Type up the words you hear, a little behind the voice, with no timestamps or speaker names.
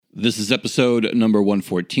This is episode number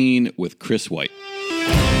 114 with Chris White.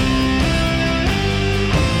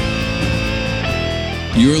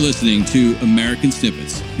 You're listening to American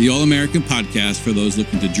Snippets, the all-American podcast for those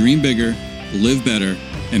looking to dream bigger, live better,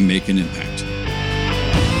 and make an impact.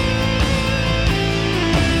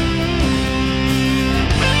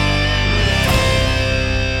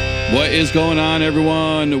 What is going on,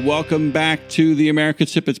 everyone? Welcome back to the American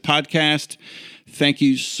Snippets podcast. Thank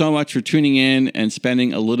you so much for tuning in and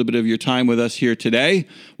spending a little bit of your time with us here today.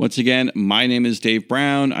 Once again, my name is Dave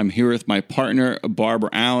Brown. I'm here with my partner, Barbara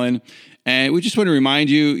Allen. And we just want to remind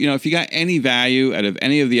you, if you got any value out of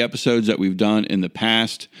any of the episodes that we've done in the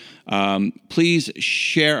past, please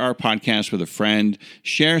share our podcast with a friend.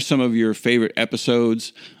 Share some of your favorite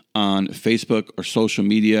episodes on Facebook or social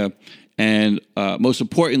media. And most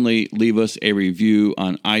importantly, leave us a review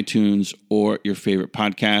on iTunes or your favorite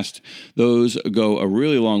podcast. Those go a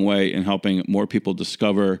really long way in helping more people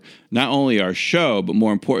discover not only our show, but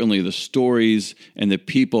more importantly, the stories and the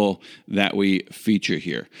people that we feature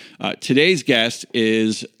here. Today's guest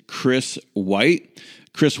is Chris White.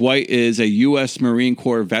 Chris White is a U.S. Marine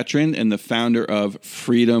Corps veteran and the founder of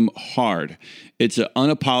Freedom Hard. It's an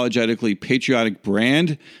unapologetically patriotic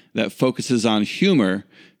brand that focuses on humor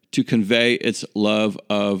to convey its love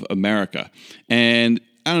of America. And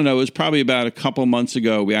I don't know, it was probably about a couple months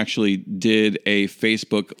ago, we actually did a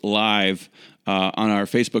Facebook Live on our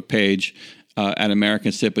Facebook page at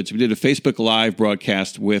American Snippets. We did a Facebook Live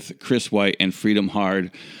broadcast with Chris White and Freedom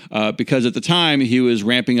Hard because at the time he was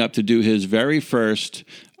ramping up to do his very first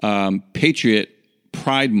Patriot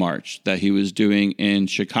Pride March that he was doing in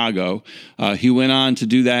Chicago. He went on to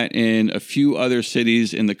do that in a few other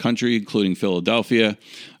cities in the country, including Philadelphia.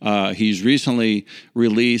 He's recently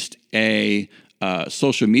released a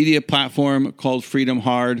social media platform called Freedom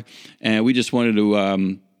Hard, and we just wanted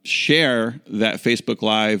to share that Facebook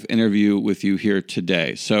Live interview with you here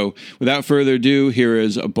today. So without further ado, here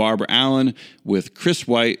is Barbara Allen with Chris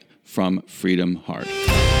White from Freedom Hard.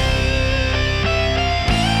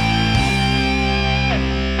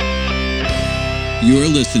 You're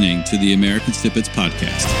listening to the American Snippets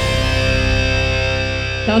podcast.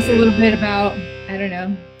 Tell us a little bit about,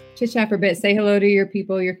 chit chat for a bit. Say hello to your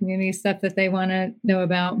people, your community, stuff that they want to know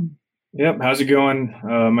about. Yep. How's it going?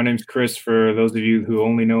 My name's Chris, for those of you who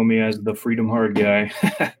only know me as the Freedom Hard guy.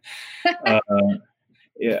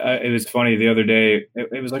 It was funny the other day.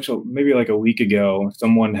 It was actually maybe like a week ago.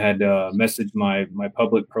 Someone had messaged my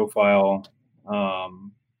public profile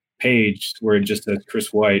page where it just says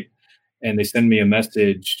Chris White. And they send me a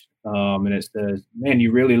message and it says, "Man,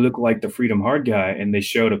 you really look like the Freedom Hard guy." And they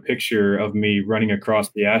showed a picture of me running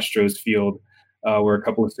across the Astros field where a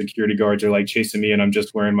couple of security guards are like chasing me and I'm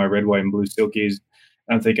just wearing my red, white, and blue silkies.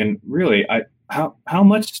 And I'm thinking, really, how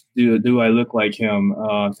much do I look like him?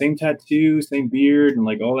 Same tattoo, same beard, and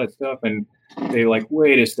like all that stuff. And they like,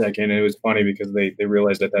 wait a second. And it was funny because they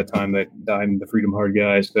realized at that time that I'm the Freedom Hard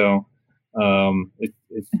guy. So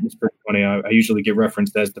it's pretty funny. I usually get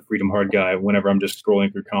referenced as the Freedom Hard guy whenever I'm just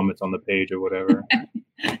scrolling through comments on the page or whatever.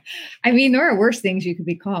 I mean, there are worse things you could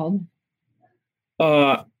be called.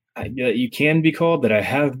 You can be called, that I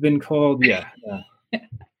have been called. Yeah.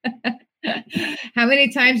 How many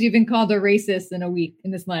times you've been called a racist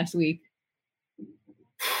in this last week?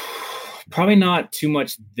 Probably not too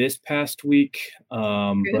much this past week.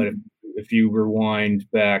 But if you rewind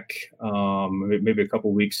back maybe a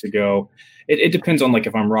couple weeks ago, it depends on like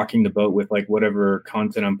if I'm rocking the boat with like whatever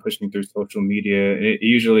content I'm pushing through social media. It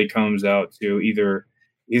usually comes out to either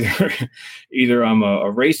I'm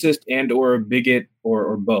a racist and or a bigot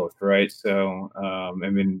or both, right? So I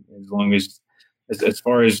mean, as long as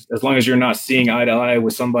you're not seeing eye to eye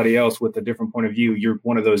with somebody else with a different point of view, you're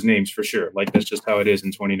one of those names for sure. Like that's just how it is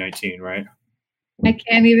in 2019, right? I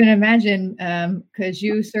can't even imagine because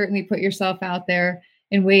you certainly put yourself out there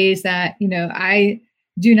in ways that, I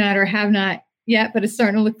do not or have not yet, but it's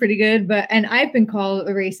starting to look pretty good. And I've been called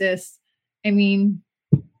a racist,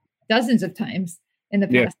 dozens of times in the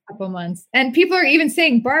past couple months. And people are even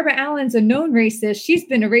saying Barbara Allen's a known racist. She's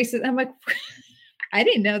been a racist. I'm like, I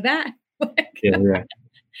didn't know that. Yeah.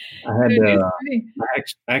 I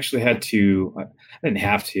actually had to. I didn't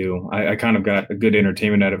have to. I kind of got a good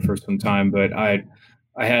entertainment at it for some time, but I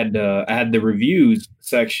had the reviews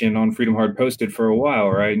section on Freedom Hard posted for a while,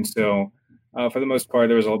 right? And so for the most part,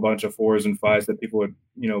 there was a bunch of 4s and 5s that people would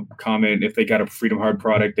comment if they got a Freedom Hard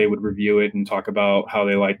product, they would review it and talk about how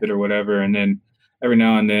they liked it or whatever, and then every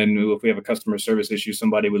now and then, if we have a customer service issue,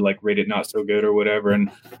 somebody would like rate it not so good or whatever,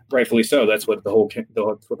 and rightfully so. That's what the whole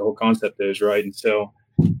concept is, right? And so,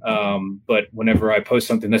 but whenever I post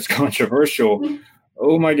something that's controversial,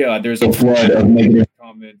 oh my God, there's a flood of negative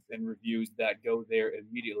comments and reviews that go there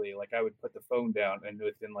immediately. Like I would put the phone down and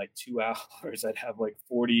within like 2 hours, I'd have like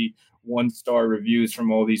 41-star reviews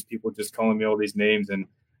from all these people just calling me all these names. And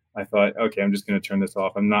I thought, okay, I'm just going to turn this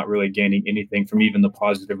off. I'm not really gaining anything from even the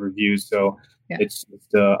positive reviews. So it's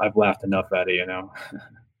I've laughed enough at it,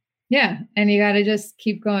 Yeah. And you got to just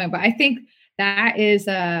keep going. But I think that is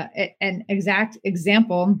an exact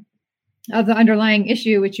example of the underlying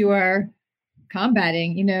issue, which you are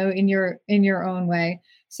combating, in your own way.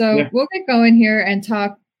 So we'll get going here and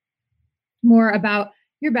talk more about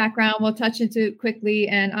your background. We'll touch into it quickly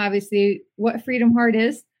and obviously what Freedom Heart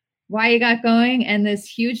is, why you got going, and this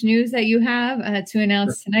huge news that you have to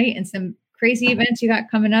announce tonight, and some crazy events you got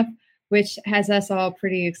coming up, which has us all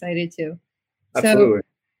pretty excited too. Absolutely.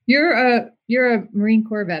 So you're a Marine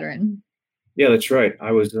Corps veteran. Yeah, that's right.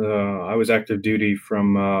 I was active duty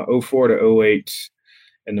from 04 to 08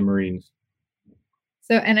 in the Marines.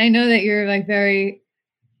 So, and I know that you're like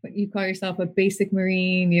what you call yourself a basic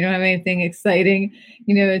Marine. You don't have anything exciting,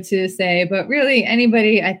 to say, but really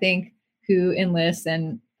anybody, I think, who enlists,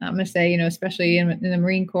 and I'm going to say, especially in the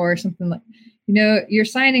Marine Corps or something like, you're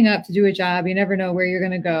signing up to do a job. You never know where you're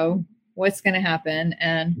going to go, what's going to happen.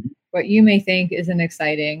 And what you may think isn't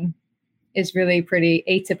exciting is really pretty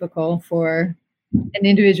atypical for an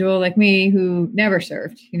individual like me who never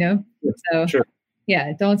served, So sure.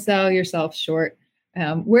 Yeah, don't sell yourself short.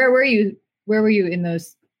 Where were you in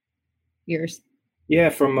those years? Yeah,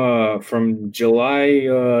 from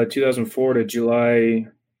July 2004 to July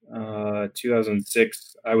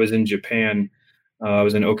 2006, I was in Japan. I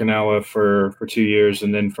was in Okinawa for 2 years,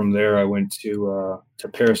 and then from there I went to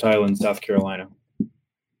Parris Island, South Carolina.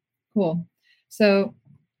 Cool. So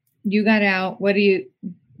you got out.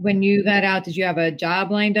 When you got out, did you have a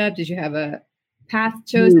job lined up? Did you have a path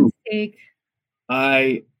chosen to take?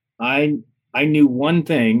 I knew one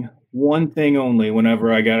thing only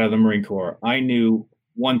whenever I got out of the Marine Corps. I knew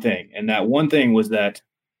one thing, and that one thing was that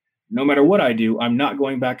no matter what I do, I'm not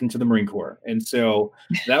going back into the Marine Corps. And so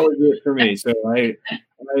that was it for me. So I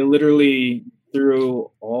literally threw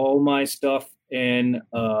all my stuff in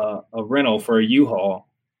a rental for a U-Haul,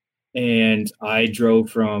 and I drove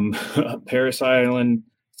from Parris Island,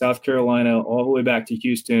 South Carolina, all the way back to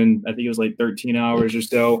Houston. I think it was like 13 hours or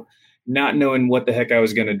so, not knowing what the heck I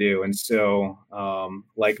was going to do. And so,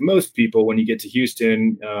 like most people, when you get to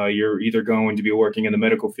Houston, you're either going to be working in the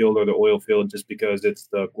medical field or the oil field, just because it's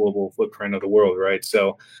the global footprint of the world, right?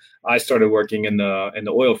 So I started working in the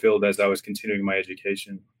oil field as I was continuing my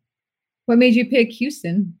education. What made you pick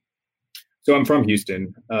Houston? So I'm from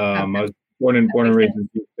Houston. I was born and raised in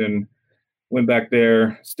Houston. Went back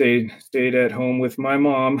there, stayed at home with my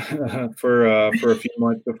mom for a few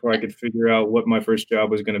months before I could figure out what my first job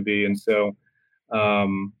was going to be. And so I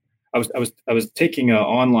was taking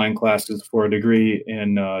online classes for a degree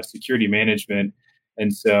in security management.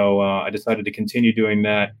 And so I decided to continue doing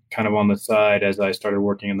that kind of on the side as I started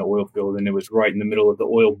working in the oil field. And it was right in the middle of the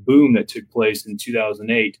oil boom that took place in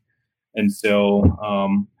 2008. And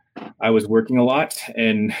so I was working a lot,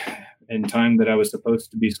 and in time that I was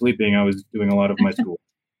supposed to be sleeping, I was doing a lot of my school.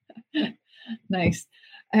 Nice.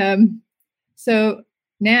 So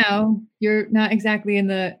now you're not exactly in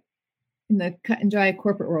the cut and dry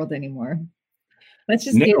corporate world anymore. Let's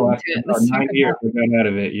just get into it. About 9 years I got out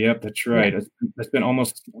of it. Yep, that's right. Yeah. I spent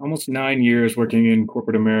almost 9 years working in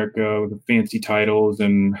corporate America with fancy titles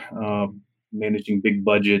and managing big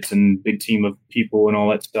budgets and big team of people and all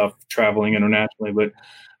that stuff, traveling internationally. But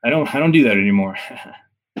I don't do that anymore.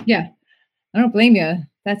 Yeah. I don't blame you.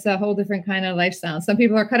 That's a whole different kind of lifestyle. Some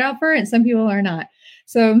people are cut out for it and some people are not.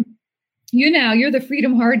 So you're the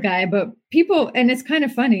Freedom Hard guy, but people, and it's kind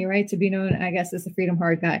of funny, right, to be known, I guess, as the Freedom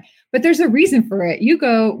Hard guy, but there's a reason for it. You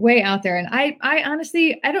go way out there. And I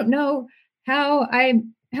honestly, I don't know how I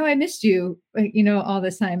missed you, all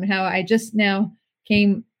this time, and how I just now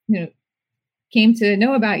came to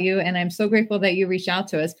know about you. And I'm so grateful that you reached out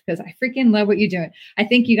to us, because I freaking love what you're doing. I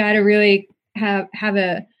think you got to really have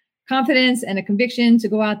a confidence and a conviction to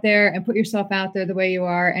go out there and put yourself out there the way you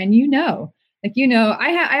are. And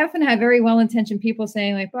I often have very well-intentioned people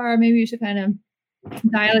saying like, Barb, maybe you should kind of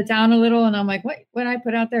dial it down a little. And I'm like, what I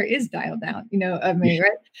put out there is dialed down, of me.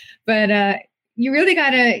 Right. But, you really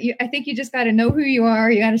I think you just got to know who you are.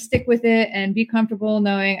 You got to stick with it and be comfortable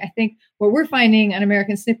knowing. I think what we're finding on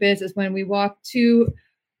American Snippets is when we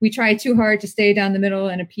try too hard to stay down the middle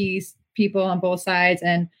and appease people on both sides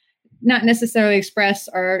and not necessarily express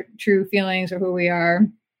our true feelings or who we are,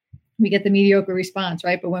 we get the mediocre response,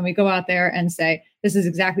 right? But when we go out there and say, this is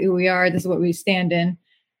exactly who we are, this is what we stand in,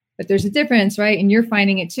 but there's a difference, right? And you're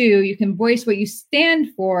finding it too. You can voice what you stand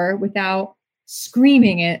for without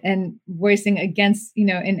screaming it and voicing against, in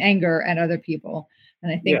anger at other people. And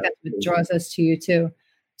I think that's what draws us to you too.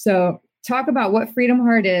 So talk about what Freedom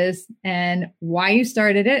Heart is and why you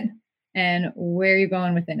started it and where you're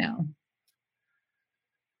going with it now.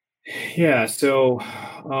 Yeah. So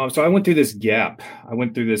I went through this gap. I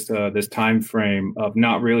went through this time frame of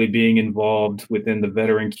not really being involved within the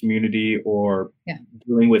veteran community or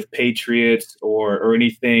dealing with patriots or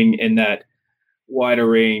anything in that wider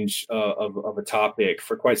range of a topic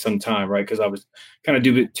for quite some time, right? Because I was kind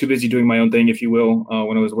of too busy doing my own thing, if you will,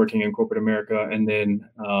 when I was working in corporate America. And then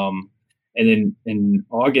in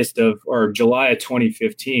August or July of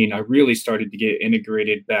 2015, I really started to get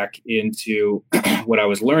integrated back into what I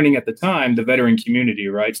was learning at the time, the veteran community,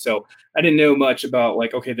 right? So I didn't know much about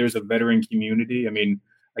like, okay, there's a veteran community. I mean,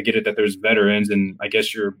 I get it that there's veterans, and I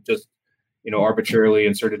guess you're just, arbitrarily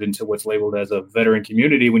inserted into what's labeled as a veteran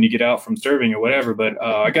community when you get out from serving or whatever. But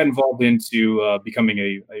I got involved into becoming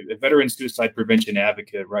a veteran suicide prevention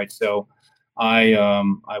advocate, right? So I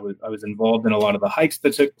was involved in a lot of the hikes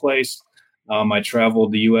that took place. I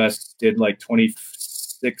traveled the U.S., did like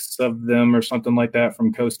 26 of them or something like that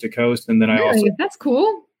from coast to coast. And then that's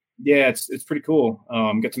cool. Yeah, it's pretty cool.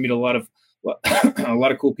 Get to meet a lot of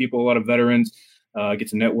cool people, a lot of veterans, get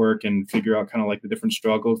to network and figure out kind of like the different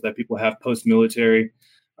struggles that people have post-military.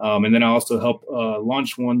 And then I also helped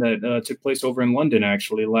launch one that took place over in London,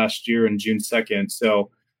 actually, last year on June 2nd. So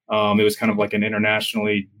it was kind of like an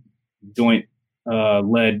internationally joint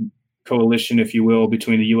led coalition, if you will,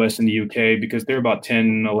 between the US and the UK, because they're about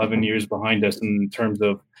 10, 11 years behind us in terms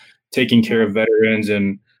of taking care of veterans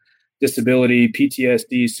and disability,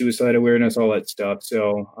 PTSD, suicide awareness, all that stuff.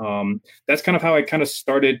 So that's kind of how I kind of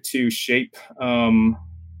started to shape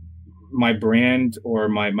my brand or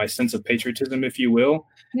my sense of patriotism, if you will.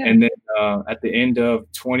 Yeah. And then at the end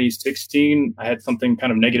of 2016, I had something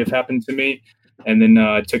kind of negative happen to me. And then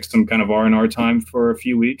I took some kind of R&R time for a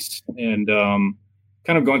few weeks and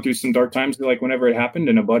kind of going through some dark times, like whenever it happened.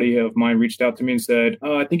 And a buddy of mine reached out to me and said,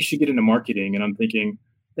 "Oh, I think you should get into marketing." And I'm thinking,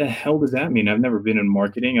 the hell does that mean? I've never been in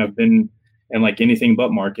marketing. I've been in like anything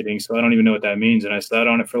but marketing. So I don't even know what that means. And I sat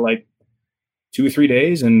on it for like 2 or 3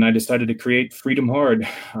 days and I decided to create Freedom Hard.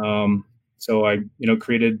 So I,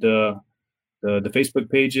 created the Facebook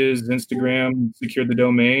pages, Instagram, secured the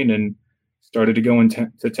domain, and started to go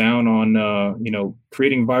into town on,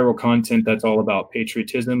 creating viral content that's all about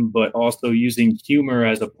patriotism, but also using humor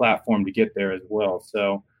as a platform to get there as well.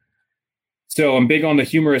 So I'm big on the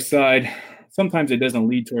humorous side. Sometimes it doesn't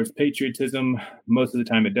lead towards patriotism. Most of the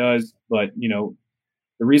time it does. But,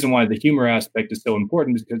 the reason why the humor aspect is so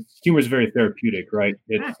important is because humor is very therapeutic, right?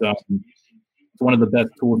 It's one of the best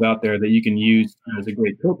tools out there that you can use as a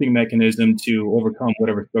great coping mechanism to overcome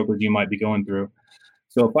whatever struggles you might be going through.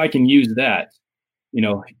 So if I can use that,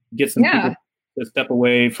 get some people to step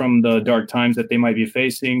away from the dark times that they might be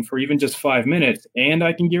facing for even just 5 minutes, and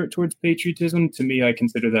I can gear it towards patriotism, to me, I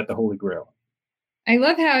consider that the Holy Grail. I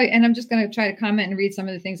love how, and I'm just going to try to comment and read some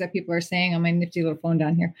of the things that people are saying on my nifty little phone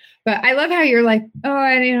down here. But I love how you're like, oh,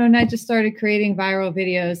 and I just started creating viral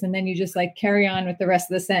videos, and then you just like carry on with the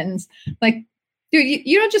rest of the sentence. Like, dude,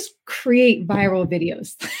 you don't just create viral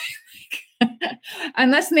videos.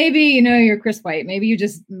 Unless maybe, you're Chris White, maybe you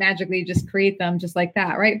just magically just create them just like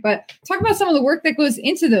that. Right. But talk about some of the work that goes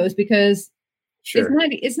into those, because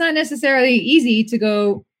it's not necessarily easy to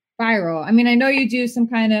go viral. I mean, I know you do some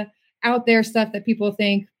kind of out there stuff that people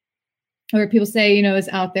think, or people say, is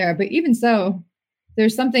out there, but even so,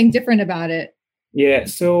 there's something different about it. Yeah.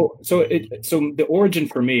 So the origin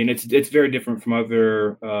for me, and it's very different from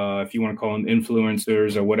other, if you want to call them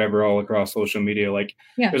influencers or whatever, all across social media. Like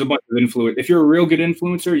there's a bunch of influence. If you're a real good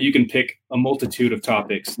influencer, you can pick a multitude of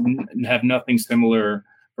topics and have nothing similar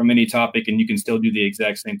from any topic, and you can still do the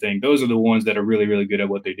exact same thing. Those are the ones that are really, really good at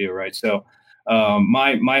what they do. Right. So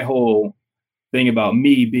my whole thing about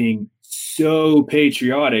me being so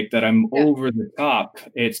patriotic that I'm over the top,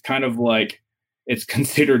 it's kind of like, it's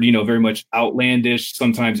considered, very much outlandish,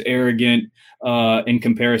 sometimes arrogant, in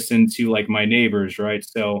comparison to like my neighbors, right?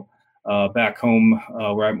 So back home,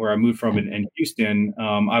 where I moved from in Houston,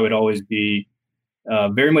 I would always be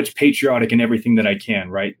very much patriotic in everything that I can,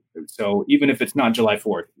 right? So even if it's not July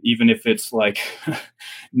 4th, even if it's like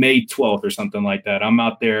May 12th or something like that, I'm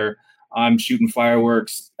out there. I'm shooting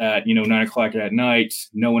fireworks at 9:00 at night.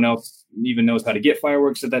 No one else even knows how to get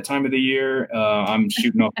fireworks at that time of the year. I'm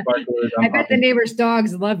shooting off sparklers. I bet the neighbors'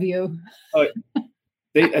 dogs love you.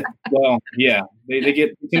 They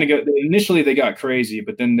get initially they got crazy,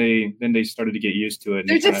 but then they started to get used to it.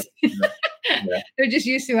 They're just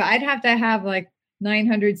used to it. I'd have to have like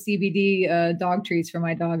 900 CBD dog treats for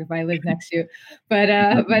my dog if I live next to you. But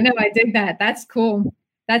no, I dig that. That's cool.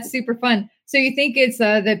 That's super fun. So you think it's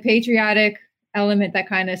the patriotic element that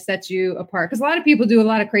kind of sets you apart? Because a lot of people do a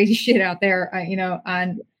lot of crazy shit out there,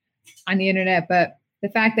 on the internet. But the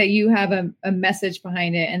fact that you have a message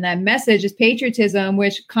behind it, and that message is patriotism,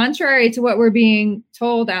 which, contrary to what we're being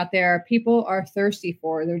told out there, people are thirsty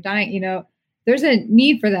for. They're dying. There's a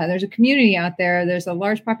need for that. There's a community out there. There's a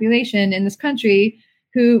large population in this country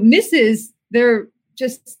who misses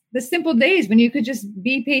just the simple days when you could just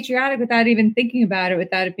be patriotic without even thinking about it,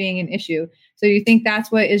 without it being an issue. So you think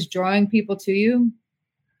that's what is drawing people to you?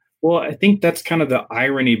 Well, I think that's kind of the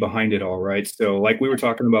irony behind it all, right? So like we were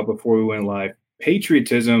talking about before we went live,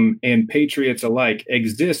 patriotism and patriots alike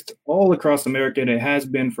exist all across America, and it has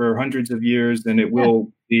been for hundreds of years, and it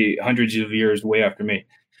will be hundreds of years way after me.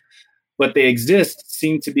 But they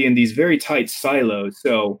seem to be in these very tight silos.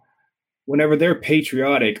 So whenever they're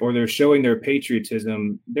patriotic or they're showing their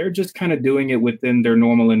patriotism, they're just kind of doing it within their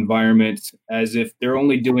normal environment, as if they're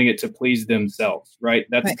only doing it to please themselves, right?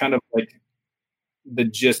 That's kind of like the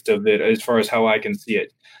gist of it as far as how I can see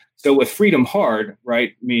it. So with Freedom Hard,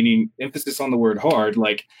 right, meaning emphasis on the word hard,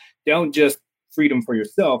 like, don't just freedom for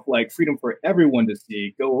yourself, like freedom for everyone to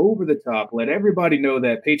see, go over the top, let everybody know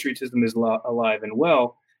that patriotism is alive and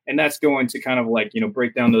well. And that's going to kind of like,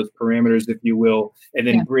 break down those parameters, if you will, and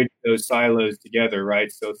then bridge those silos together,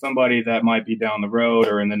 right? So somebody that might be down the road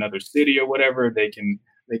or in another city or whatever, they can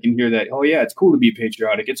hear that, oh yeah, it's cool to be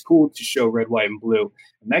patriotic. It's cool to show red, white, and blue.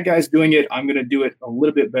 And that guy's doing it. I'm going to do it a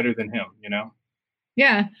little bit better than him,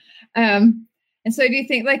 Yeah. And so do you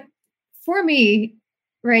think, like, for me,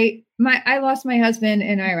 right, I lost my husband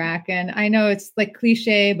in Iraq, and I know it's like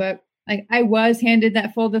cliche, but like I was handed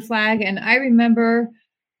that folded flag. And I remember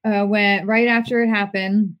when right after it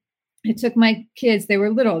happened, I took my kids. They were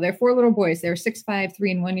little. They're 4 little boys. They were 6, 5,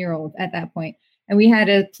 3, and 1 year old at that point. And we had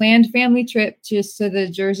a planned family trip just to the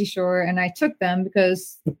Jersey Shore. And I took them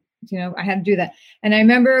because, I had to do that. And I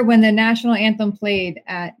remember when the national anthem played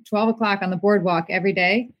at 12 o'clock on the boardwalk every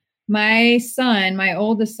day, my son, my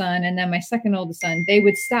oldest son, and then my second oldest son, they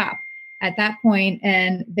would stop at that point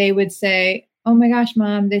and they would say, "Oh my gosh,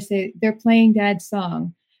 Mom," they say, "they're playing Dad's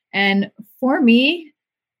song." And for me,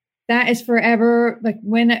 that is forever. Like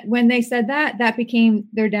when they said that became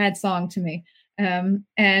their dad's song to me.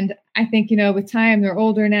 And I think, with time, they're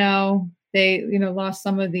older now. They, lost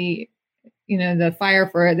some of the, the fire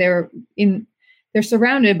for it. They're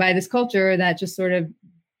surrounded by this culture that just sort of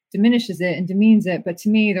diminishes it and demeans it. But to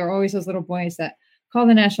me, there are always those little boys that call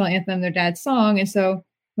the national anthem their dad's song. And so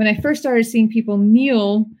when I first started seeing people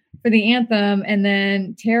kneel for the anthem and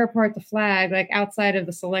then tear apart the flag, like outside of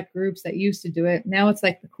the select groups that used to do it, now it's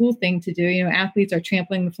like the cool thing to do. Athletes are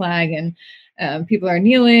trampling the flag and people are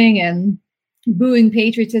kneeling and booing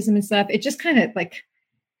patriotism and stuff. It just kind of like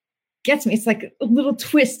gets me. It's like a little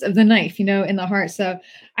twist of the knife, in the heart. So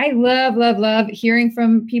I love hearing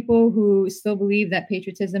from people who still believe that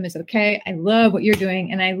patriotism is okay. I love what you're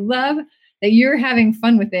doing. And I love that you're having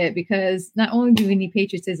fun with it, because not only do we need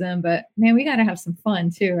patriotism, but man, we got to have some fun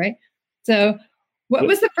too, right? So what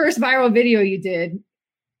was the first viral video you did?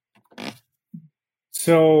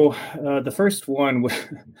 So the first one,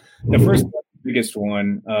 biggest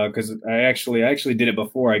one, because I actually did it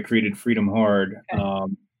before I created Freedom Hard.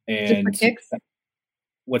 Okay. And just for kicks?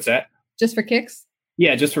 What's that? Just for kicks?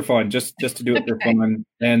 Yeah, just for fun, just to do it for fun.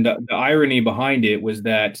 And the irony behind it was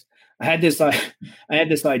that I had this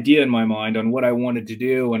idea in my mind on what I wanted to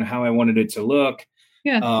do and how I wanted it to look.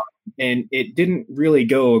 Yeah. And it didn't really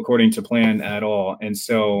go according to plan at all. And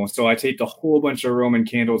so I taped a whole bunch of Roman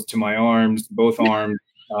candles to my arms, both arms,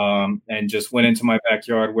 and just went into my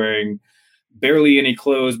backyard wearing barely any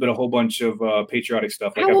clothes, but a whole bunch of patriotic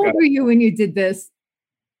stuff. How old were you when you did this?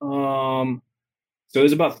 So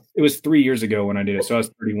it was 3 years ago when I did it. So I was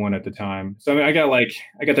 31 at the time. So I mean, I got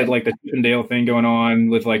that like the Chippendale thing going on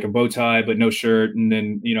with like a bow tie, but no shirt. And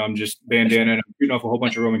then, I'm just bandana and I'm shooting off a whole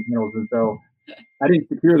bunch of Roman candles. And so I didn't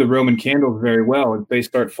secure the Roman candles very well. And they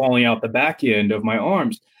start falling out the back end of my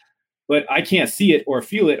arms, but I can't see it or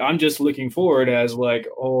feel it. I'm just looking forward as like,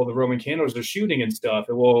 oh, the Roman candles are shooting and stuff.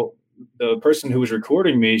 And well, the person who was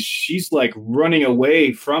recording me, she's like running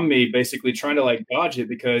away from me, basically trying to like dodge it,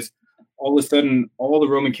 because all of a sudden all the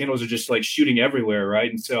Roman candles are just like shooting everywhere. Right.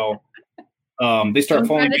 And so they start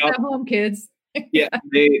falling out. At home, kids. Yeah.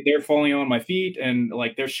 They're falling on my feet and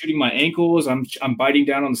like they're shooting my ankles. I'm biting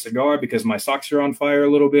down on the cigar because my socks are on fire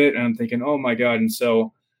a little bit. And I'm thinking, oh my God. And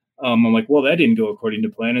so I'm like, well, that didn't go according to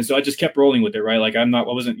plan. And so I just kept rolling with it. Right. Like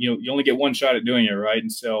you only get one shot at doing it. Right.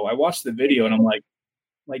 And so I watched the video and I'm like,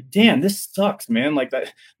 like, damn, this sucks, man. Like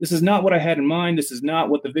that, this is not what I had in mind. This is not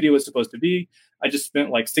what the video was supposed to be. I just spent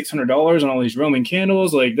like $600 on all these Roman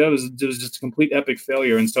candles. Like it was just a complete epic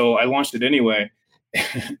failure. And so I launched it anyway,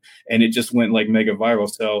 and it just went like mega viral.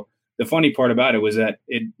 So the funny part about it was that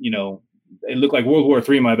it looked like World War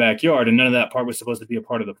III in my backyard, and none of that part was supposed to be a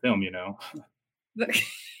part of the film,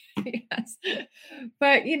 Yes.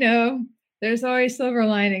 But, there's always silver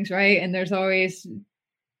linings, right? And there's always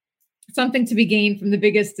something to be gained from the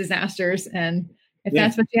biggest disasters. And if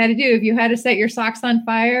that's what you had to do, if you had to set your socks on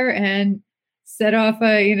fire and set off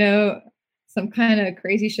some kind of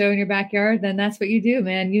crazy show in your backyard, then that's what you do,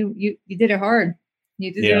 man. You did it hard.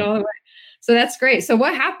 You did it all the way. So that's great. So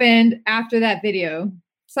what happened after that video?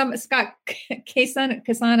 Scott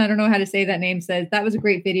Kassan, I don't know how to say that name, says that was a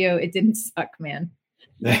great video. It didn't suck, man.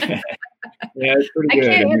 It's pretty good.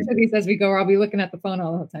 I can't answer these as we go, or I'll be looking at the phone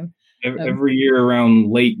all the time. Every year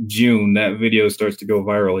around late June, that video starts to go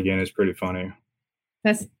viral again. It's pretty funny.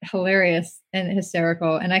 That's hilarious and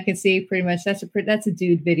hysterical. And I can see pretty much that's a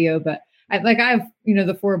dude video, but I have,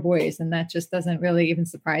 the 4 boys, and that just doesn't really even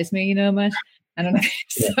surprise me, much. I don't know.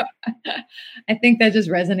 So I think that just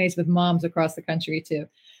resonates with moms across the country too.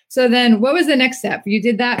 So then what was the next step? You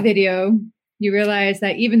did that video. You realized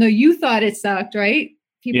that even though you thought it sucked, right?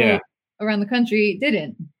 People around the country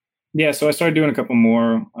didn't. Yeah. So I started doing a couple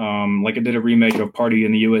more. Like I did a remake of Party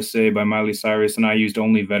in the USA by Miley Cyrus, and I used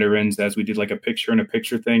only veterans as we did like a picture in a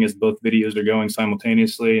picture thing as both videos are going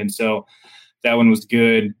simultaneously. And so that one was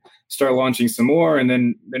good. Start launching some more. And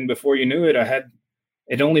then before you knew it,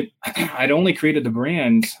 I'd only created the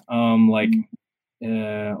brand like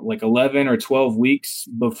 11 or 12 weeks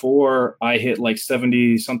before I hit like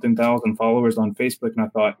 70 something thousand followers on Facebook. And I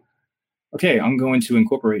thought, okay, I'm going to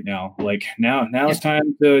incorporate now. Like now it's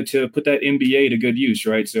time to put that MBA to good use,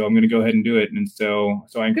 right? So I'm going to go ahead and do it. And so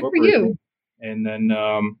I incorporated. Good for you. And then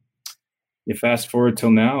you fast forward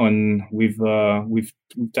till now, and we've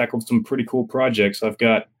tackled some pretty cool projects. I've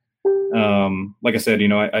got, like I said,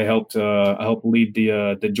 I helped lead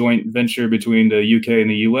the joint venture between the UK and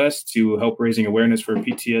the US to help raising awareness for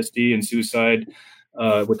PTSD and suicide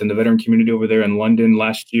within the veteran community over there in London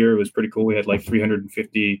last year. It was pretty cool. We had like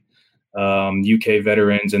 350 UK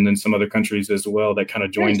veterans, and then some other countries as well that kind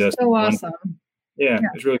of joined us. So awesome. Yeah,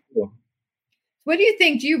 it's really cool. What do you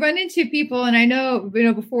think? Do you run into people? And I know,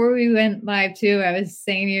 before we went live too, I was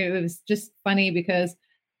saying to you, it was just funny because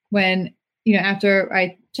when, after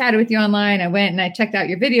I chatted with you online, I went and I checked out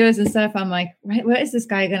your videos and stuff. I'm like, right, what is this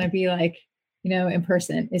guy going to be like, in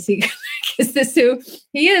person? Is this who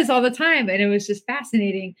he is all the time? And it was just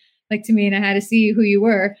fascinating, like to me, and I had to see who you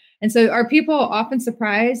were. And so are people often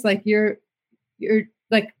surprised? Like you're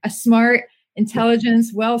like a smart, intelligent,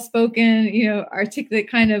 well-spoken, articulate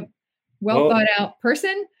kind of thought out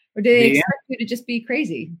person, or did they expect you to just be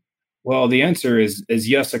crazy? Well, the answer is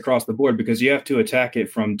yes across the board, because you have to attack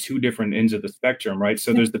it from 2 different ends of the spectrum, right?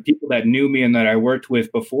 So there's the people that knew me and that I worked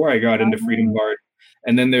with before I got into Freedom Hard.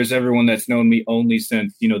 And then there's everyone that's known me only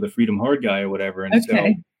since, the Freedom Hard guy or whatever. And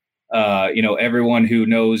so, everyone who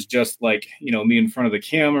knows just like, me in front of the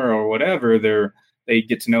camera or whatever, they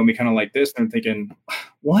get to know me kind of like this. And I'm thinking,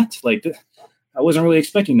 what? Like, I wasn't really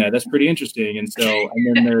expecting that. That's pretty interesting. And so,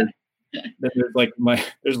 and then there's like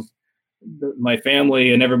my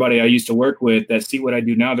family and everybody I used to work with that see what I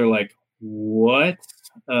do now. They're like, what?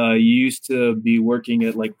 You used to be working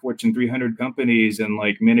at like Fortune 300 companies and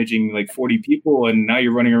like managing like 40 people, and now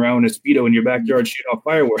you're running around in a Speedo in your backyard shooting off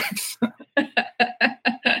fireworks.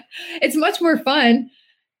 It's much more fun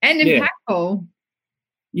and impactful.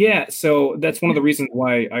 Yeah. So that's one of the reasons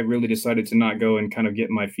why I really decided to not go and kind of get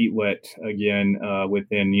my feet wet again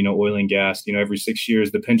within, oil and gas. Every 6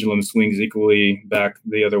 years, the pendulum swings equally back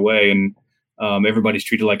the other way. And everybody's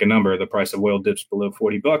treated like a number. The price of oil dips below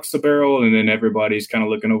 $40 a barrel. And then everybody's kind of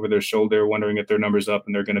looking over their shoulder, wondering if their number's up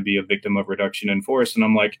and they're going to be a victim of reduction in force. And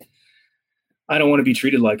I'm like, I don't want to be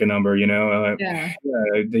treated like a number,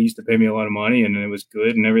 they used to pay me a lot of money and it was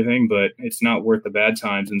good and everything, but it's not worth the bad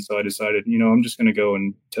times. And so I decided, I'm just going to go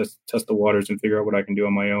and test the waters and figure out what I can do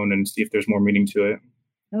on my own and see if there's more meaning to it.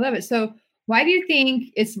 I love it. So why do you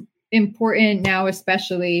think it's important now,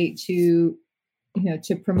 especially to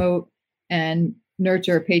promote and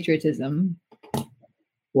nurture patriotism?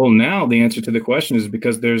 Well, now the answer to the question is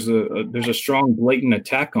because there's a strong, blatant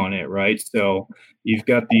attack on it, right? So you've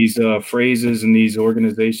got these phrases and these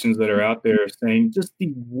organizations that are out there saying just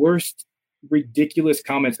the worst, ridiculous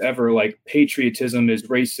comments ever, like patriotism is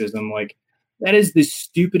racism. Like that is the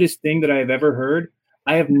stupidest thing that I have ever heard.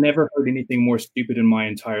 I have never heard anything more stupid in my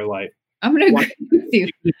entire life. I'm going to agree with you.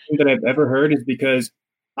 The thing that I've ever heard is because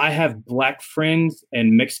I have Black friends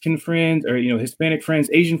and Mexican friends, or Hispanic friends,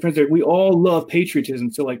 Asian friends. We all love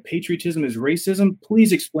patriotism. So like, patriotism is racism.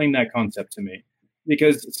 Please explain that concept to me,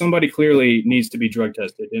 because somebody clearly needs to be drug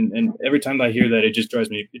tested. And every time I hear that, it just drives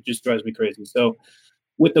me crazy. So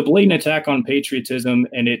with the blatant attack on patriotism,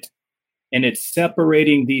 and it's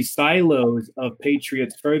separating these silos of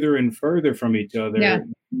patriots further and further from each other. Yeah.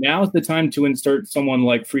 Now's the time to insert someone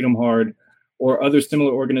like Freedom Hard or other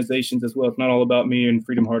similar organizations as well. It's not all about me and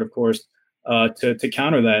Freedom Hard, of course, to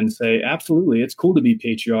counter that and say, absolutely, it's cool to be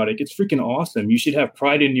patriotic. It's freaking awesome. You should have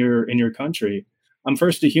pride in your country. I'm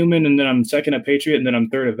first a human, and then I'm second a patriot, and then I'm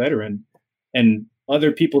third a veteran. And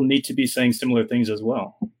other people need to be saying similar things as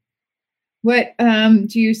well. What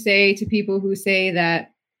do you say to people who say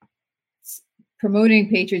that promoting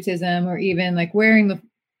patriotism, or even like wearing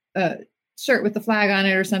the shirt with the flag on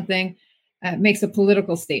it or something, makes a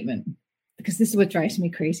political statement? Because this is what drives me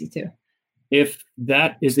crazy too. If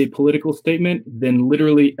that is a political statement, then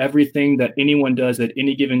literally everything that anyone does at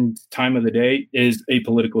any given time of the day is a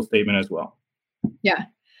political statement as well. Yeah.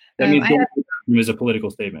 That means is a political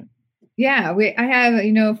statement. Yeah. I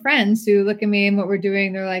have, friends who look at me and what we're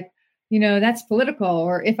doing. They're like, that's political.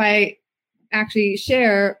 Or if I actually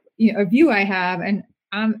share a view I have, and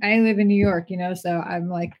I live in New York, so I'm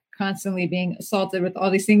like constantly being assaulted with all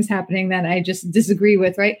these things happening that I just disagree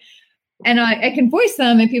with, right? And I can voice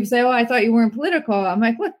them, and people say, "Oh, I thought you weren't political." I'm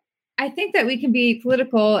like, look, I think that we can be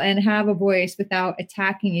political and have a voice without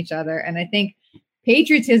attacking each other. And I think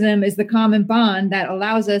patriotism is the common bond that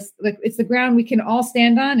allows us, like, it's the ground we can all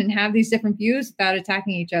stand on and have these different views without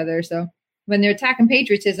attacking each other. So when they're attacking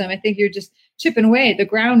patriotism, I think you're just chipping away at the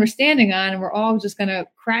ground we're standing on, and we're all just going to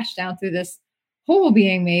crash down through this hole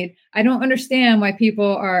being made. I don't understand why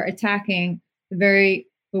people are attacking the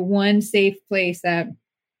one safe place that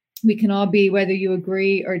we can all be, whether you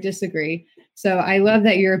agree or disagree. So I love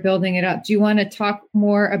that you're building it up. Do you want to talk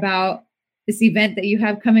more about this event that you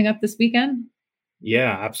have coming up this weekend?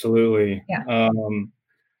 Yeah, absolutely. Yeah.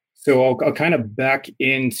 So I'll kind of back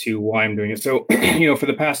into why I'm doing it. So, for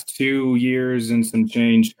the past 2 years and some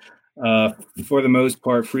change, for the most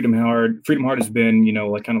part, Freedom Hard has been,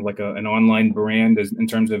 like an online brand in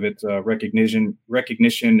terms of its recognition,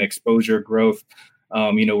 exposure, growth.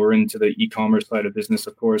 We're into the e-commerce side of business,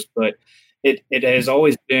 of course, but it has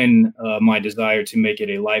always been my desire to make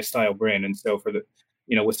it a lifestyle brand. And so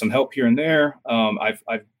with some help here and there,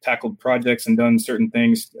 I've tackled projects and done certain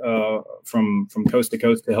things from coast to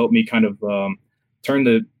coast to help me kind of turn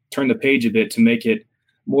the page a bit to make it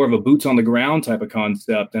more of a boots on the ground type of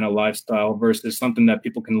concept and a lifestyle versus something that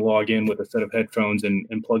people can log in with a set of headphones and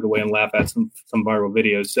plug away and laugh at some viral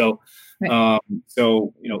videos. So, right.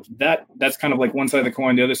 That's kind of like one side of the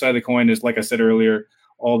coin. The other side of the coin is, like I said earlier,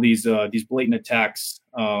 all these blatant attacks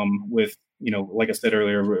with, like I said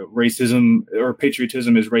earlier, racism or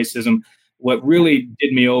patriotism is racism. What really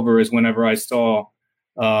did me over is whenever I saw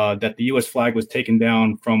that the U.S. flag was taken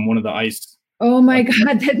down from one of the ICE. Oh my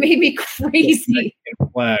God, that made me crazy.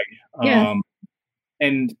 Flag. Yeah.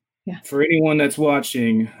 And for anyone that's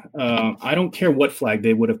watching, I don't care what flag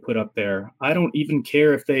they would have put up there. I don't even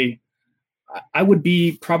care if I would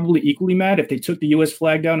be probably equally mad if they took the U.S.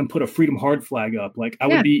 flag down and put a Freedom Hard flag up. Like, I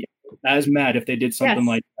would be as mad if they did something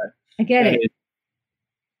like that. I get it.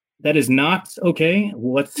 That is not okay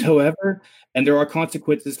whatsoever. And there are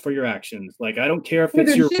consequences for your actions. Like, I don't care if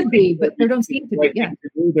it's there should be, but there don't seem to be. Yeah.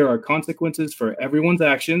 There are consequences for everyone's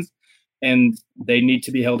actions, and they need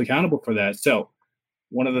to be held accountable for that. So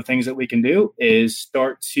one of the things that we can do is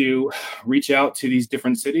start to reach out to these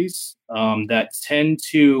different cities that tend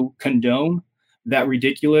to condone that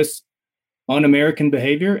ridiculous un-American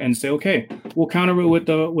behavior and say, okay, we'll counter it with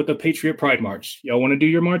the Patriot Pride March. Y'all want to do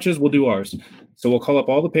your marches? We'll do ours. So we'll call up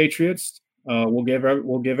all the patriots. We'll give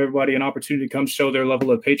everybody an opportunity to come show their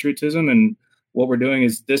level of patriotism. And what we're doing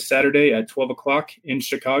is this Saturday at 12 o'clock in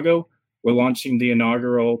Chicago, we're launching the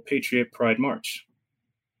inaugural Patriot Pride March.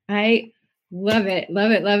 I love it.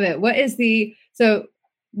 Love it. Love it. What is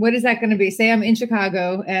that going to be? Say I'm in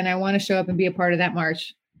Chicago and I want to show up and be a part of that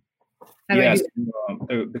march. Yes,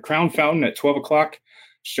 the Crown Fountain at 12 o'clock.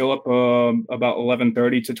 Show up about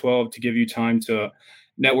 11:30 to 12 to give you time to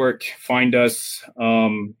network, find us. I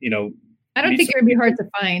don't think it would be hard to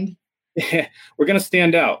find. We're going to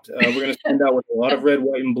stand out. We're going to stand out with a lot of red,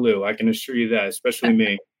 white, and blue. I can assure you that, especially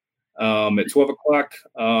me. At 12 o'clock,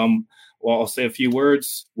 I'll say a few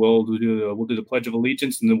words. We'll do the Pledge of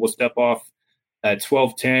Allegiance, and then we'll step off at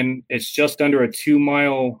 12:10. It's just under a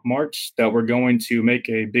 2-mile march that we're going to make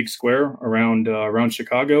a big square around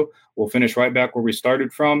Chicago. We'll finish right back where we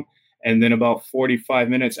started from, And then about 45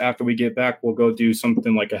 minutes after we get back, we'll go do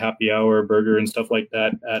something like a happy hour burger and stuff like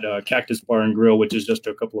that at Cactus Bar and Grill, which is just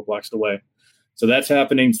a couple of blocks away. So that's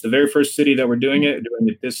happening. It's the very first city that we're doing it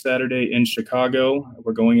this Saturday in Chicago.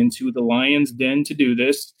 We're going into the Lion's Den to do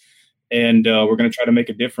this, and we're going to try to make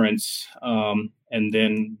a difference. And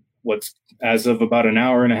then as of about an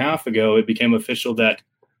hour and a half ago, it became official that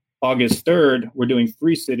August 3rd, we're doing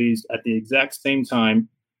 3 cities at the exact same time,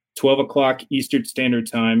 12 o'clock Eastern Standard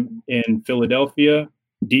Time in Philadelphia,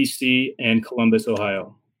 DC, and Columbus,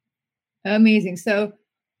 Ohio. Amazing. So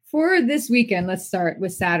for this weekend, let's start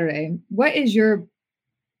with Saturday. What is your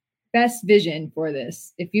best vision for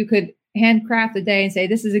this? If you could handcraft a day and say,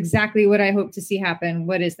 this is exactly what I hope to see happen,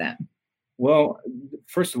 what is that? Well,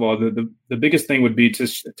 first of all, the biggest thing would be to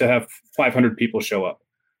have 500 people show up,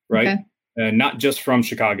 right? Okay. And not just from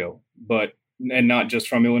Chicago, and not just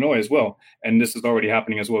from Illinois as well. And this is already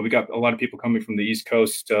happening as well. We got a lot of people coming from the East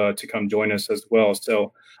Coast to come join us as well.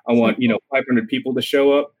 So I want 500 people to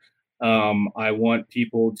show up. I want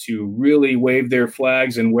people to really wave their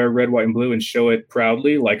flags and wear red, white, and blue and show it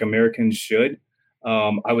proudly like Americans should.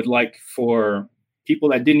 I would like for people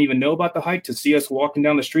that didn't even know about the hike to see us walking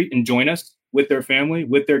down the street and join us with their family,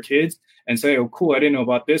 with their kids, and say, oh, cool, I didn't know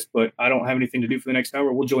about this, but I don't have anything to do for the next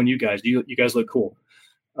hour. We'll join you guys. You guys look cool.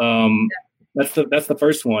 That's the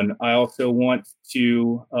first one. I also want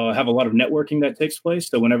to have a lot of networking that takes place.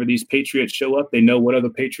 So whenever these patriots show up, they know what other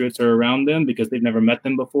patriots are around them because they've never met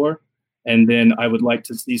them before. And then I would like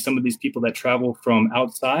to see some of these people that travel from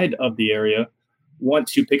outside of the area want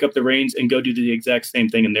to pick up the reins and go do the exact same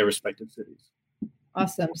thing in their respective cities.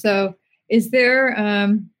 Awesome. So is there,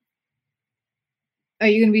 are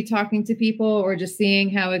you going to be talking to people or just seeing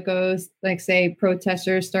how it goes? Like say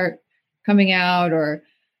protesters start coming out or,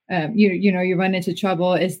 you run into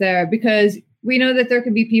trouble. Is there, because we know that there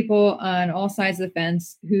could be people on all sides of the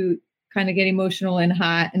fence who kind of get emotional and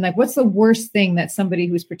hot. And like, what's the worst thing that somebody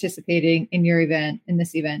who's participating in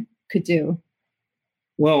this event could do?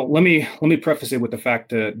 Well, let me preface it with the fact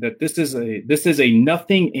that this is a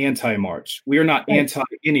nothing anti-march. We are not anti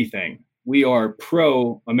anything. We are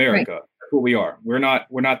pro-America. Right. That's what we are. We're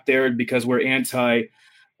not there because we're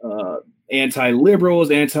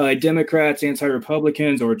anti-liberals, anti-Democrats,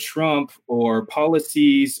 anti-Republicans, or Trump, or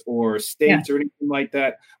policies, or states, or anything like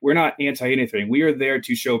that. We're not anti-anything. We are there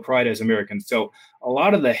to show pride as Americans. So a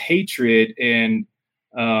lot of the hatred and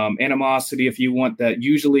animosity, if you want, that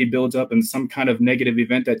usually builds up in some kind of negative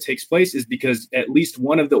event that takes place is because at least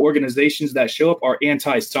one of the organizations that show up are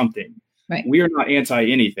anti-something. Right. We are not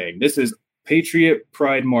anti-anything. This is Patriot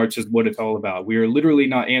Pride March is what it's all about. We are literally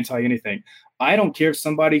not anti-anything. I don't care if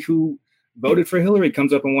somebody who voted for Hillary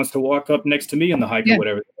comes up and wants to walk up next to me on the hike or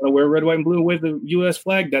whatever. They want to wear red, white, and blue and wave the U.S.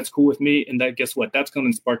 flag. That's cool with me. And that, guess what? That's going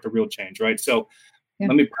to spark the real change, right? So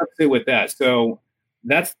let me preface it with that. So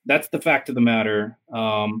that's the fact of the matter.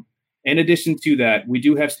 In addition to that, we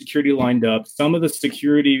do have security lined up. Some of the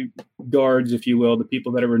security guards, if you will, the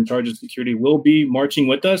people that are in charge of security will be marching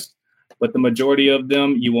with us, but the majority of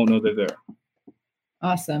them, you won't know they're there.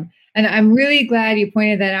 Awesome. And I'm really glad you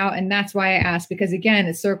pointed that out. And that's why I asked, because again,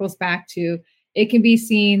 it circles back to, it can be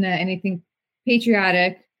seen that anything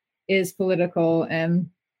patriotic is political. And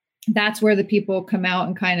that's where the people come out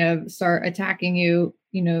and kind of start attacking you,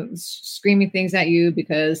 screaming things at you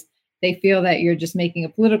because they feel that you're just making a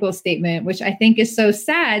political statement, which I think is so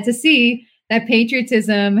sad to see that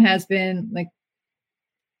patriotism has been like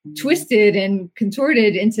twisted and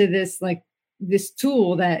contorted into this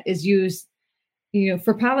tool that is used,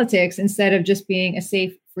 for politics instead of just being a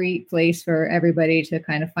safe, free place for everybody to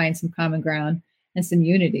kind of find some common ground and some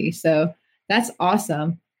unity. So that's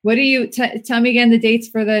awesome. What do you tell me again the dates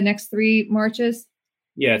for the next 3 marches?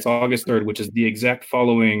 Yeah, it's August 3rd, which is the exact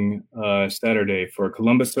following Saturday for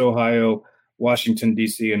Columbus, Ohio, Washington,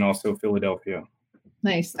 D.C., and also Philadelphia.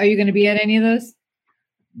 Nice. Are you going to be at any of those?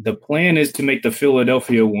 The plan is to make the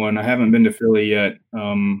Philadelphia one. I haven't been to Philly yet.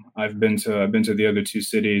 I've been to the other 2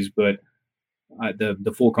 cities, but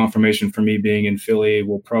the full confirmation for me being in Philly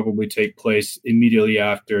will probably take place immediately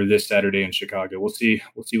after this Saturday in Chicago. We'll see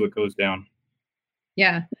what goes down.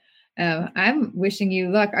 Yeah. I'm wishing you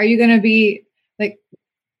luck. Are you going to be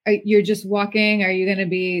you're just walking? Are you going to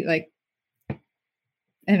be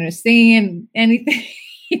singing anything?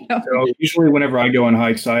 So usually whenever I go on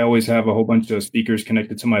hikes, I always have a whole bunch of speakers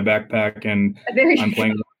connected to my backpack and I'm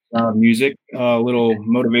playing music, little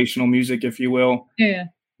motivational music, if you will. Yeah.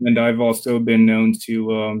 And I've also been known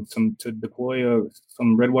to deploy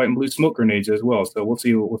some red, white, and blue smoke grenades as well. So we'll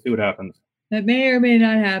see what happens. That may or may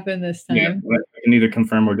not happen this time. Yeah, I can either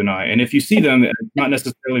confirm or deny. And if you see them, it's not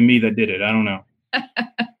necessarily me that did it. I don't know.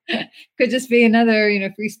 Could just be another,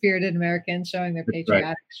 free-spirited American showing their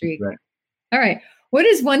patriotic streak. Right. All right. What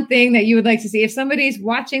is one thing that you would like to see if somebody's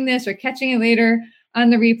watching this or catching it later on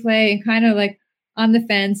the replay and kind of like on the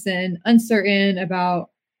fence and uncertain about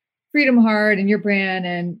Freedom Hard and your brand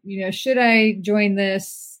and, should I join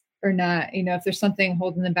this or not? If there's something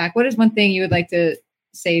holding them back, what is one thing you would like to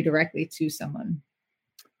say directly to someone?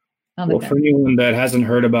 Well, for anyone that hasn't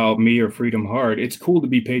heard about me or Freedom Hard, it's cool to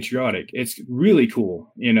be patriotic. It's really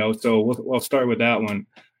cool, so we'll start with that one.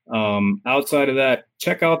 Outside of that,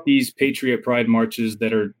 check out these Patriot Pride marches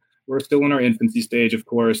we're still in our infancy stage, of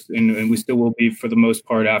course, and we still will be for the most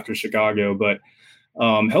part after Chicago, but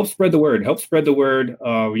help spread the word.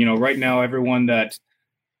 Right now, everyone that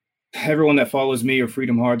follows me or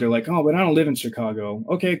Freedom Hard, they're like, oh, but I don't live in Chicago.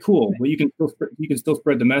 Okay, cool. Well, you can still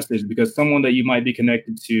spread the message because someone that you might be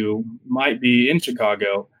connected to might be in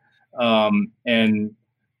Chicago, and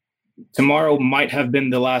tomorrow might have been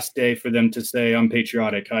the last day for them to say I'm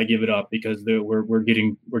patriotic. I give it up because we're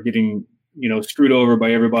getting screwed over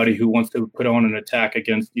by everybody who wants to put on an attack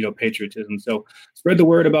against patriotism. So spread the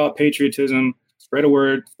word about patriotism. Spread the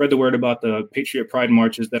word about the Patriot Pride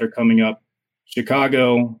marches that are coming up.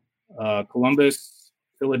 Chicago, Columbus,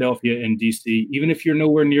 Philadelphia, and DC. Even if you're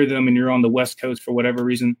nowhere near them and you're on the West Coast for whatever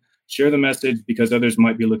reason, share the message because others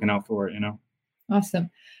might be looking out for it, Awesome.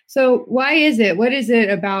 So what is it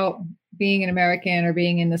about being an American or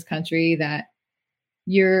being in this country that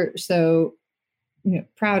you're so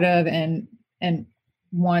proud of and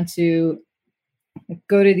want to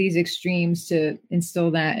go to these extremes to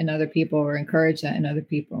instill that in other people or encourage that in other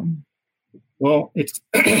people? Well, it's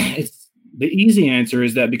the easy answer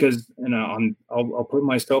is that because, I'll put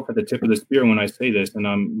myself at the tip of the spear when I say this,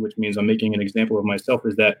 which means I'm making an example of myself,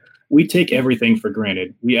 is that we take everything for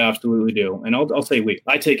granted. We absolutely do. And I'll say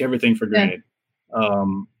I take everything for granted.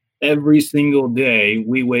 Every single day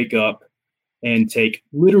we wake up and take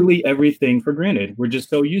literally everything for granted. We're just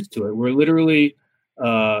so used to it. We're literally,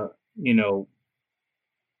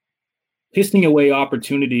 pissing away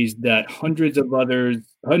opportunities that hundreds of other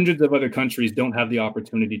countries don't have the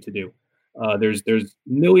opportunity to do. There's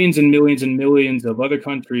millions and millions and millions of other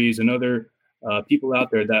countries and other people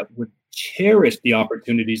out there that would cherish the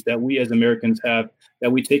opportunities that we as Americans have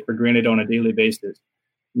that we take for granted on a daily basis.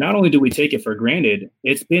 Not only do we take it for granted,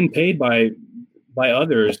 it's been paid by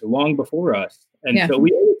others long before us. And so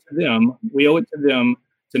we owe it to them. We owe it to them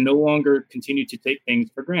to no longer continue to take things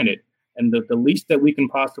for granted. And the least that we can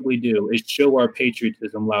possibly do is show our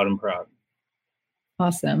patriotism loud and proud.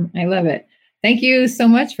 Awesome. I love it. Thank you so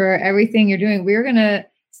much for everything you're doing. We're going to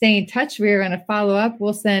stay in touch. We're going to follow up.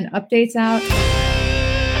 We'll send updates out.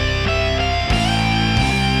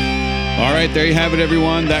 All right, there you have it,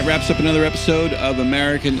 everyone. That wraps up another episode of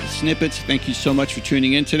American Snippets. Thank you so much for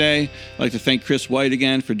tuning in today. I'd like to thank Chris White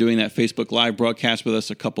again for doing that Facebook Live broadcast with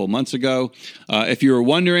us a couple of months ago. If you were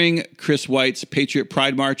wondering, Chris White's Patriot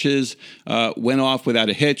Pride marches went off without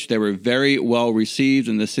a hitch. They were very well received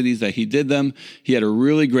in the cities that he did them. He had a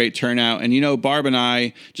really great turnout. And, Barb and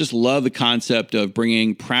I just love the concept of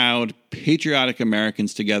bringing proud, patriotic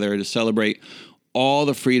Americans together to celebrate all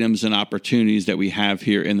the freedoms and opportunities that we have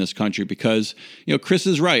here in this country because, Chris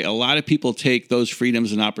is right. A lot of people take those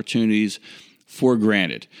freedoms and opportunities for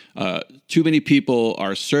granted. Too many people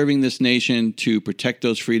are serving this nation to protect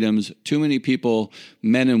those freedoms. Too many people,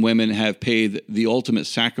 men and women, have paid the ultimate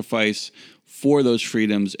sacrifice for those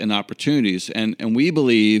freedoms and opportunities. And we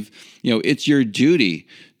believe, it's your duty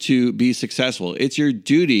to be successful. It's your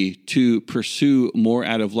duty to pursue more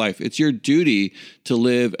out of life. It's your duty to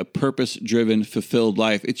live a purpose-driven, fulfilled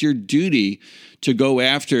life. It's your duty to go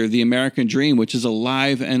after the American dream, which is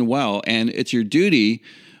alive and well. And it's your duty,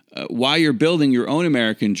 while you're building your own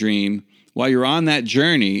American dream, while you're on that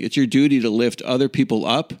journey, it's your duty to lift other people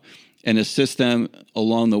up and assist them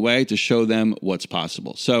along the way to show them what's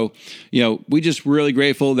possible. So, we just really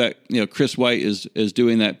grateful that, Chris White is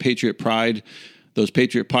doing that Patriot Pride, those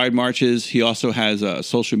Patriot Pride marches. He also has a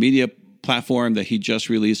social media platform that he just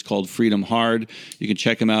released called Freedom Hard. You can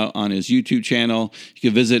check him out on his YouTube channel. You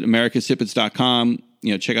can visit americansnippets.com.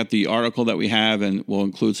 Check out the article that we have, and we'll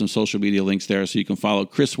include some social media links there so you can follow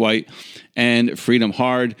Chris White and Freedom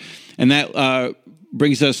Hard. And that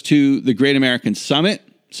brings us to the Great American Summit.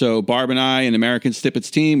 So Barb and I and American Snippets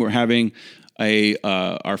team, we're having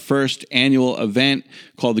our first annual event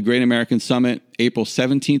called the Great American Summit, April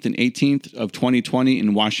 17th and 18th of 2020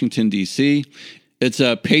 in Washington, D.C. It's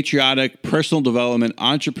a patriotic, personal development,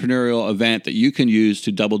 entrepreneurial event that you can use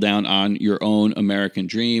to double down on your own American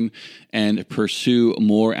dream and pursue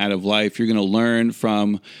more out of life. You're going to learn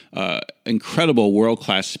from incredible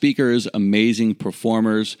world-class speakers, amazing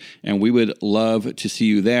performers, and we would love to see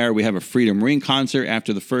you there. We have a Freedom Ring concert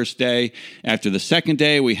after the first day. After the second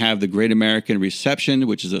day, we have the Great American Reception,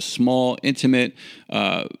 which is a small, intimate,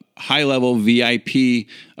 high-level VIP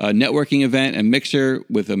networking event and mixer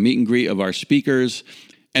with a meet and greet of our speakers.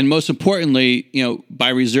 And most importantly, by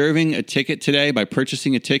reserving a ticket today, by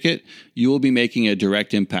purchasing a ticket, you will be making a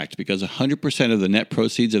direct impact because 100% of the net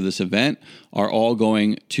proceeds of this event are all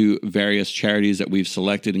going to various charities that we've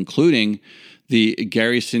selected, including the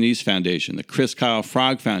Gary Sinise Foundation, the Chris Kyle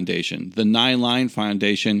Frog Foundation, the Nine Line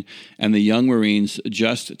Foundation, and the Young Marines,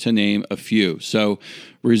 just to name a few. So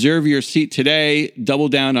reserve your seat today, double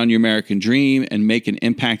down on your American dream, and make an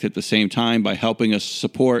impact at the same time by helping us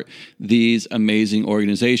support these amazing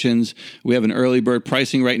organizations. We have an early bird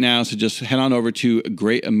pricing right now, so just head on over to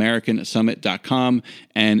greatamericansummit.com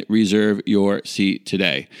and reserve your seat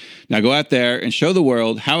today. Now go out there and show the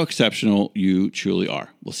world how exceptional you truly are.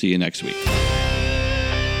 We'll see you next week.